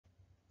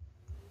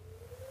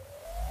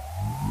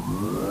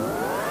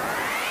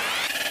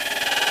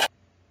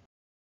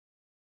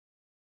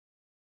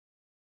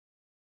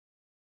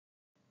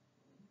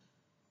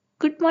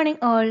Morning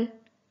all.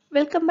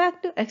 Welcome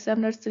back to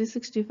Examiners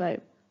 365.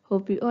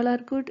 Hope you all are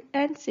good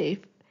and safe.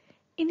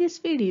 In this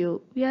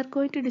video, we are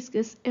going to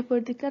discuss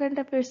about the current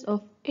affairs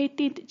of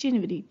 18th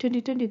January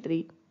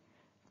 2023.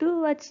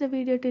 Do watch the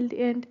video till the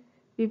end.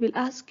 We will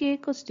ask you a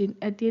question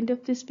at the end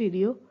of this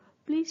video.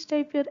 Please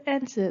type your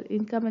answer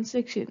in comment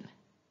section.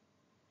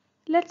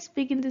 Let's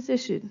begin the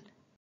session.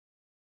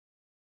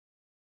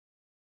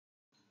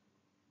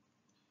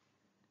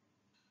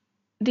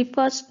 The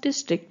first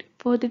district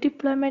for the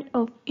deployment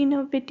of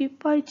innovative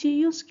 5G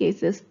use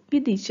cases,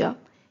 Vidisha,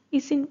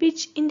 is in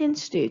which Indian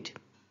state?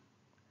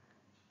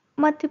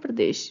 Madhya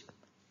Pradesh.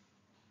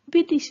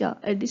 Vidisha,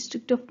 a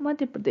district of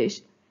Madhya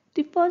Pradesh,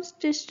 the first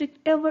district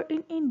ever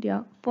in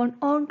India for an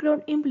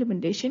on-ground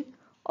implementation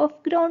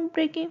of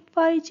groundbreaking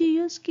 5G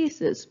use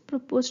cases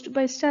proposed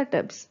by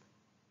startups.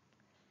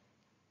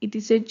 It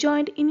is a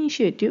joint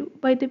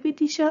initiative by the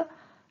Vidisha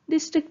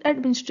District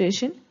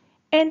Administration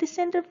and the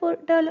Center for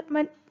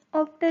Development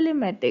of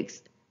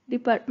Telematics,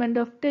 Department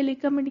of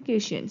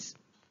Telecommunications.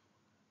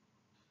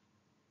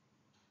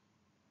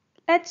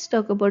 Let's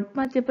talk about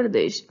Madhya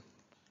Pradesh.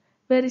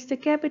 Where is the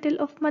capital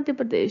of Madhya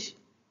Pradesh?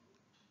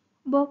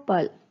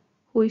 Bhopal.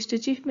 Who is the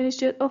Chief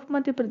Minister of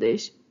Madhya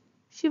Pradesh?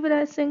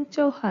 Shivraj Singh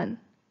Chauhan.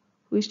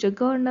 Who is the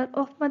Governor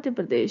of Madhya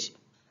Pradesh?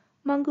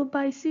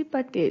 Mangubhai C.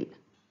 Patel.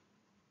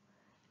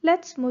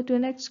 Let's move to the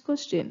next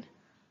question.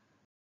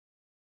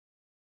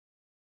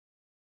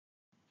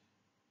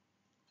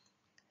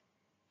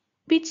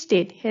 Which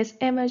state has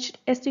emerged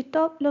as the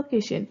top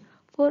location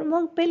for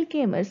mobile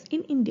gamers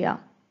in India?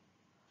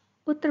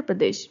 Uttar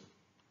Pradesh.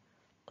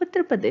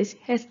 Uttar Pradesh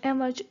has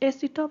emerged as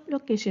the top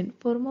location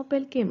for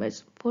mobile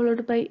gamers,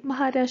 followed by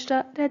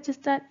Maharashtra,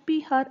 Rajasthan,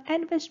 Bihar,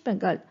 and West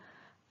Bengal,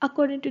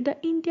 according to the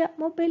India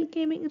Mobile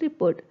Gaming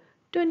Report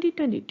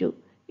 2022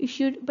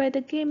 issued by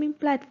the gaming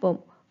platform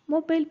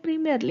Mobile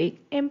Premier League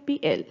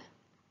 (MPL).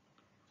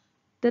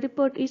 The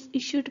report is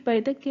issued by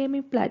the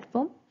gaming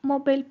platform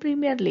Mobile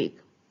Premier League.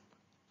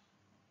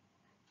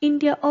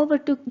 India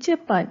overtook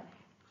Japan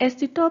as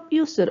the top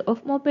user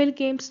of mobile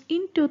games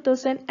in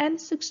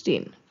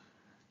 2016.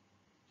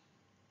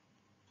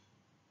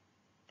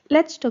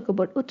 Let's talk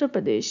about Uttar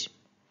Pradesh.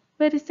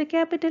 Where is the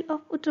capital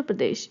of Uttar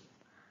Pradesh?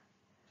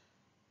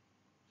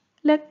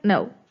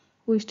 Lucknow.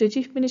 Who is the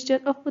Chief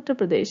Minister of Uttar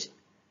Pradesh?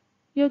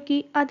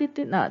 Yogi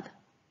Adityanath.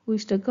 Who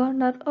is the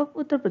Governor of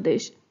Uttar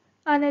Pradesh?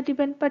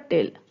 Anandiben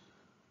Patel.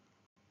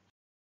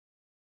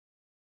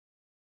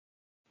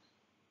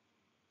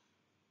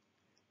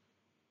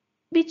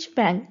 Which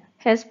bank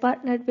has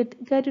partnered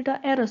with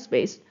Garuda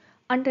Aerospace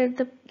under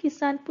the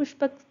Kisan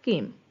Pushpak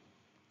scheme?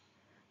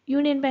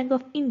 Union Bank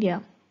of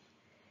India.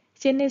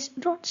 Chennai's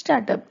drone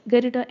startup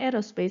Garuda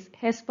Aerospace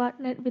has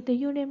partnered with the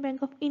Union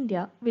Bank of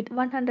India with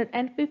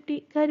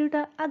 150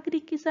 Garuda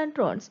Agri Kisan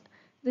drones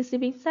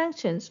receiving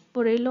sanctions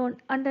for a loan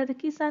under the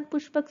Kisan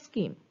Pushpak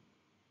scheme.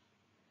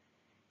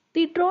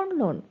 The drone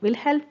loan will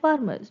help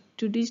farmers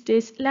to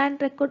digitize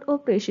land record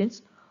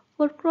operations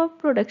for crop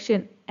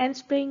production and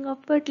spraying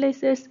of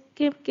fertilizers,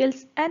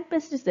 chemicals, and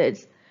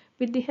pesticides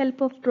with the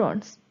help of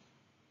drones.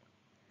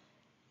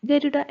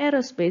 Garuda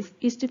Aerospace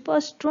is the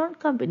first drone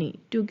company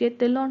to get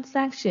the loan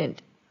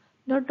sanctioned.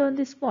 Note on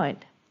this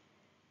point.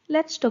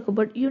 Let's talk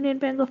about Union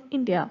Bank of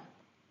India.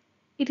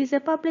 It is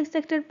a public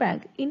sector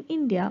bank in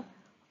India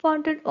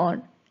founded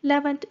on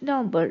 11th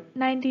November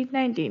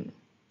 1919.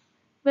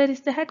 Where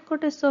is the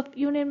headquarters of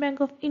Union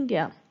Bank of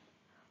India?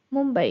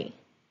 Mumbai.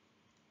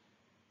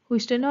 Who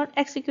is the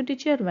non-executive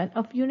chairman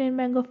of Union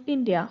Bank of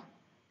India?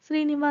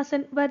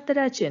 Srinivasan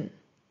Varadarajan.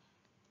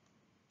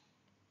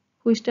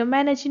 Who is the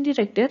managing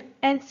director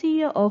and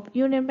CEO of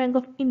Union Bank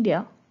of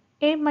India?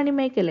 A.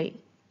 Manimekalai.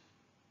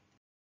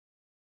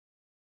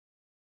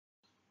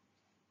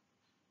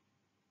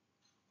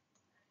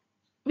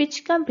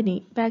 Which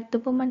company backed the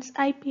women's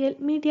IPL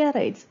media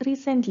rights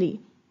recently?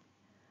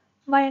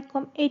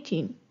 Viacom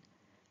 18.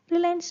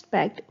 Reliance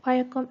backed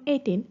Viacom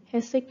 18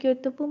 has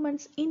secured the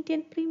Women's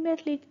Indian Premier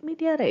League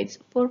media rights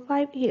for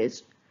 5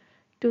 years,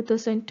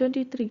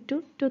 2023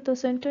 to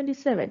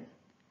 2027.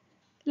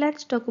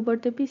 Let's talk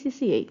about the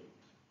BCCI.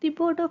 The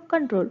Board of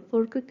Control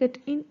for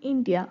Cricket in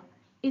India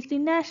is the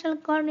national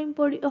governing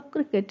body of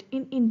cricket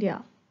in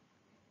India.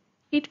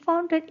 It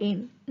founded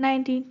in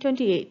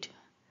 1928.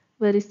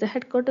 Where is the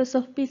headquarters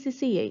of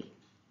BCCI?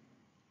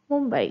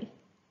 Mumbai.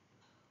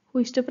 Who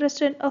is the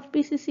president of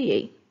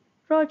BCCI?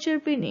 Roger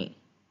Binny.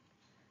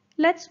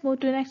 Let's move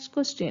to the next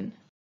question.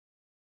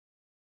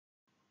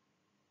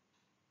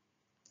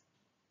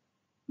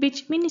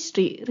 Which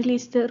ministry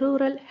released the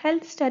Rural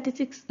Health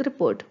Statistics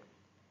Report?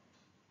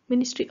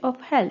 Ministry of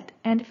Health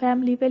and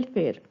Family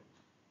Welfare.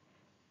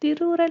 The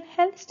Rural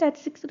Health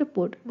Statistics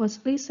Report was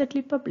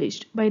recently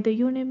published by the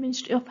Union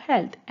Ministry of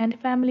Health and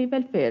Family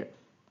Welfare.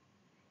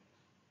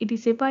 It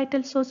is a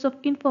vital source of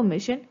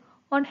information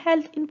on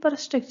health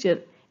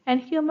infrastructure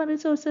and human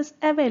resources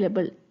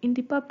available in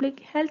the public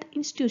health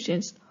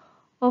institutions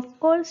of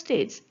all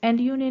states and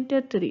union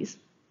territories.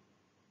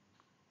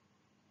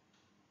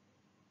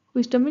 Who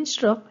is the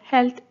Minister of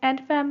Health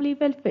and Family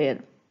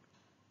Welfare?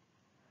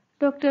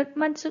 Dr.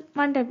 Mansukh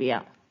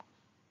Mandavia,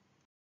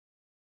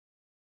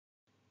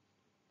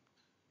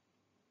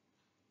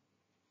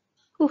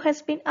 who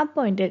has been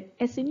appointed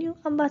as the new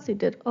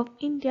ambassador of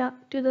India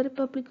to the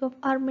Republic of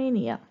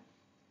Armenia.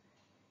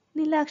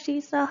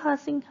 Nilakshi Saha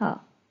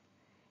Singha.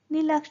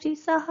 Nilakshi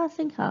Saha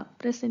Singha,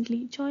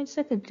 presently Joint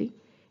Secretary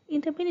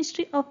in the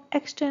Ministry of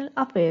External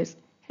Affairs,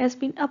 has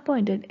been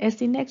appointed as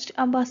the next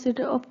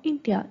ambassador of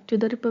India to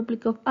the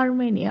Republic of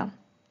Armenia.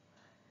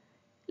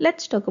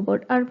 Let's talk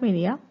about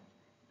Armenia.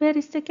 Where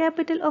is the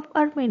capital of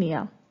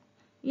Armenia?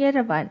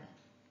 Yerevan.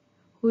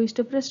 Who is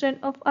the president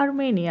of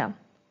Armenia?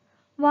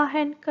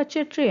 Vahan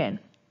Kachaturian.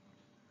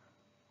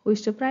 Who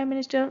is the Prime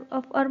Minister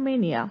of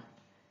Armenia?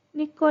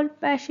 Nikol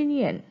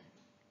Pashinyan.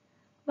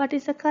 What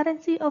is the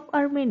currency of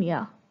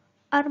Armenia?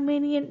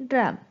 Armenian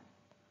dram.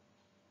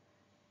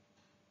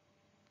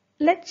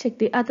 Let's check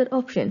the other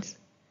options.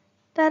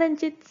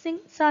 Taranjit Singh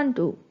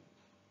Sandhu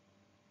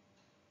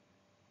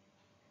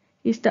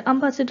is the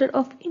ambassador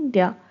of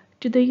India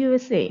to the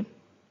USA.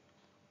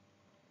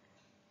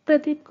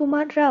 Pradeep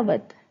Kumar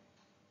Rawat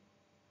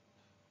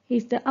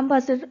is the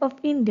ambassador of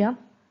India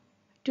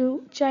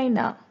to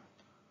China.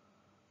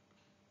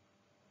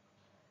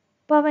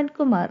 Pawan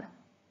Kumar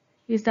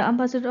is the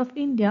ambassador of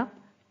India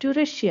to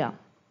Russia.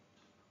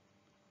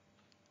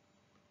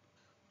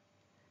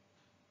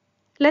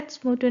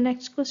 Let's move to the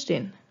next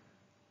question.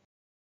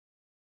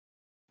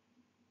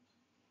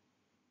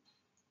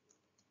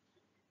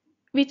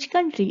 Which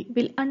country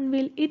will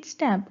unveil its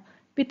stamp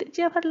with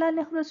Jawaharlal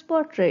Nehru's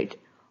portrait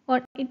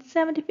on its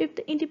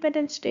 75th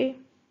Independence Day?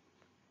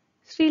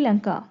 Sri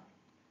Lanka.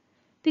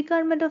 The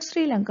government of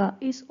Sri Lanka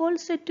is all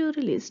set to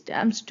release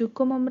stamps to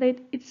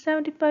commemorate its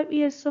 75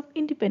 years of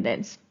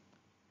independence.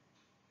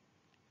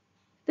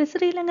 The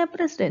Sri Lanka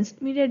President's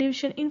Media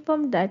Division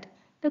informed that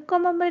the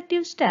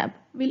commemorative stamp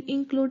will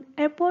include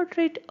a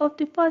portrait of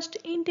the first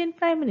Indian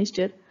Prime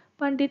Minister,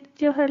 Pandit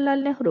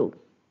Jawaharlal Nehru.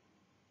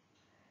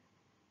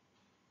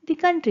 The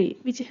country,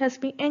 which has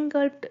been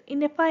engulfed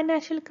in a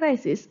financial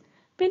crisis,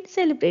 will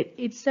celebrate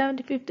its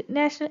 75th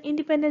National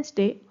Independence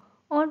Day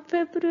on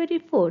February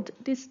 4th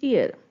this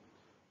year.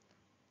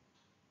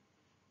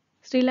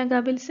 Sri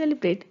Lanka will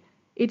celebrate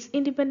its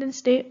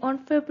Independence Day on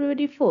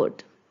February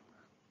 4th.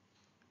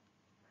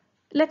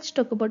 Let's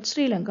talk about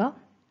Sri Lanka.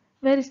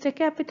 Where is the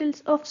capital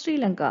of Sri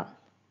Lanka?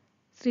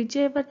 Sri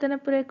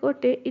Jayawardenepura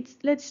Kotte, its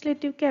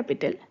legislative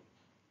capital.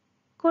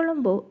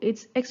 Colombo,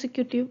 its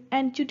executive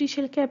and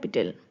judicial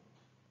capital.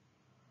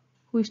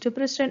 Who is the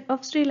President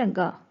of Sri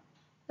Lanka?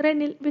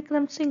 Ranil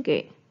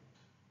Wickremesinghe.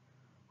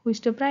 Who is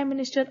the Prime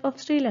Minister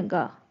of Sri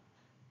Lanka?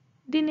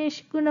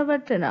 Dinesh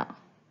Gunawardena.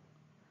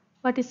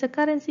 What is the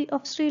currency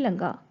of Sri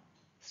Lanka?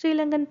 Sri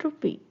Lankan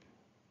rupee.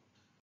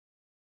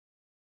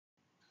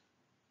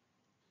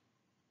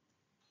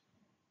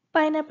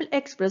 Pineapple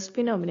Express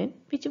phenomenon,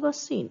 which was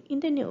seen in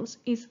the news,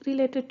 is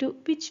related to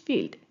which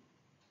field?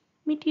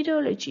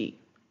 Meteorology.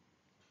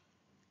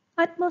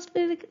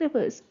 Atmospheric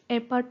rivers, a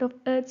part of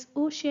Earth's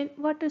ocean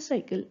water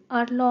cycle,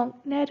 are long,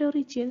 narrow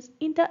regions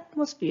in the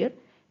atmosphere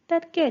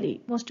that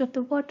carry most of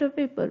the water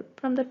vapor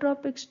from the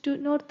tropics to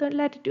northern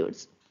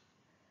latitudes.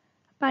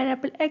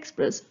 Pineapple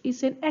Express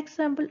is an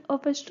example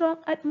of a strong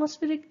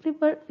atmospheric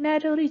river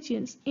narrow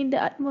regions in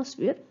the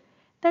atmosphere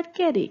that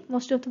carry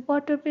most of the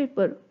water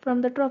vapor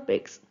from the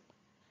tropics.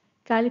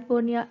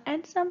 California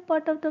and some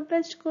part of the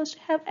west coast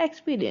have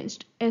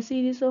experienced a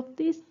series of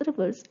these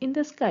rivers in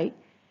the sky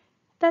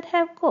that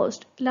have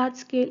caused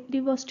large-scale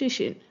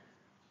devastation.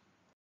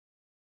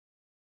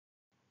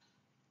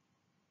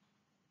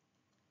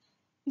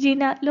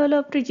 Gina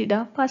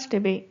Lollobrigida passed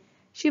away.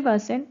 She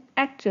was an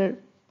actor.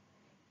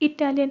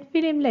 Italian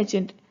film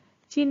legend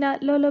Gina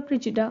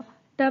Lollobrigida,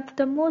 dubbed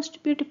the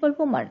most beautiful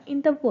woman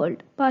in the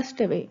world, passed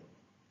away.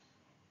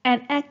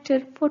 An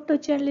actor,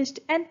 photojournalist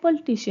and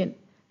politician,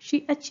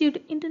 she achieved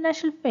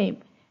international fame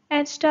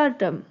and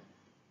stardom.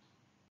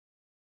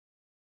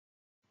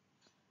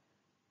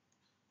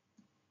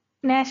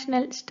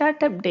 National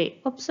Startup Day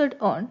observed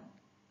on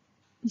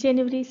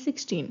January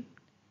 16.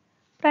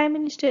 Prime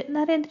Minister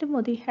Narendra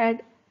Modi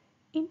had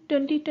in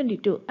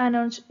 2022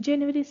 announced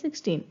January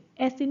 16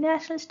 as the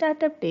National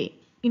Startup Day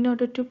in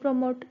order to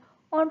promote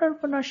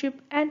entrepreneurship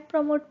and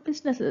promote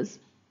businesses.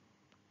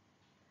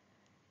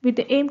 With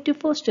the aim to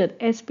foster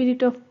a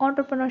spirit of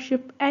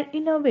entrepreneurship and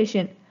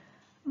innovation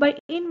by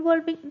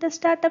involving the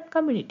startup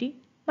community,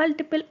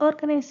 multiple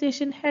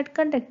organizations had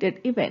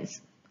conducted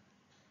events.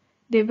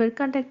 They were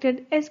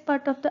conducted as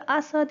part of the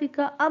Azadi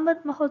Ka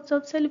Amrit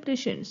Mahotsav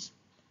celebrations.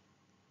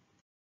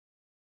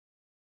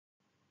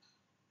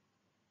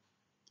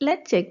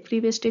 Let's check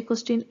previous day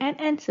question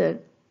and answer.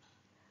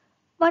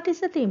 What is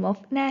the theme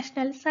of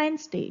National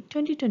Science Day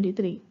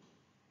 2023?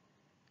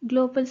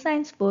 Global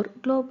Science for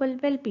Global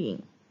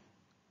Well-being.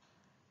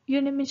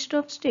 Union Minister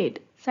of State,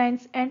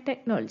 Science and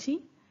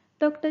Technology,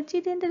 Dr.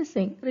 Jitendra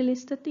Singh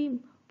released the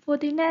theme for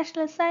the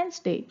National Science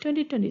Day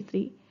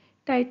 2023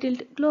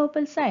 titled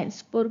Global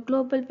Science for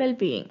Global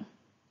Well-being.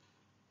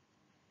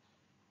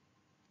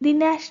 The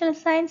National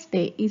Science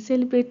Day is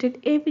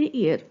celebrated every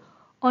year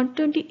on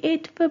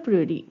 28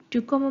 February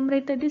to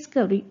commemorate the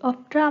discovery of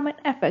Raman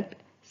effect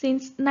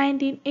since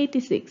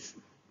 1986.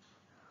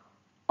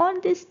 On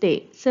this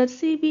day, Sir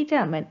C. V.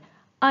 Raman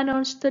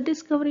announced the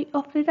discovery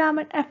of the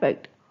Raman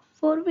effect,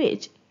 for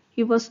which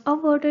he was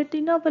awarded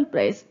the Nobel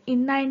Prize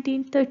in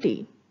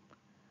 1930.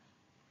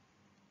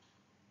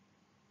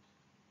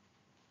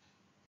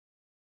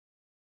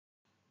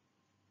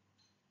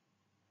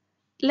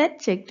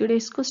 Let's check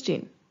today's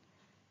question.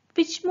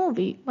 Which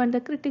movie won the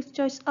Critics'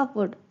 Choice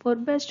Award for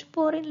Best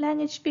Foreign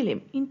Language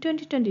Film in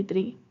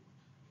 2023?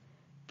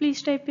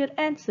 Please type your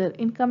answer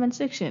in comment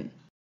section.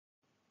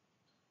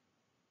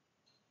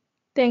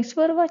 Thanks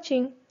for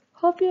watching.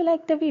 Hope you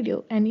liked the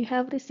video and you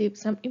have received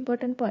some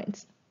important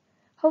points.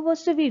 How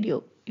was the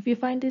video? If you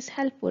find this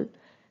helpful,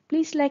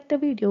 please like the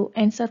video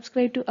and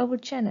subscribe to our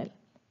channel.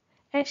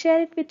 And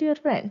share it with your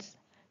friends.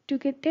 To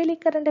get daily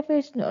current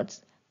affairs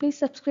notes, please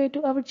subscribe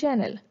to our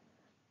channel.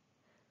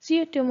 See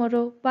you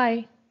tomorrow.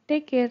 Bye.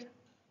 Take care.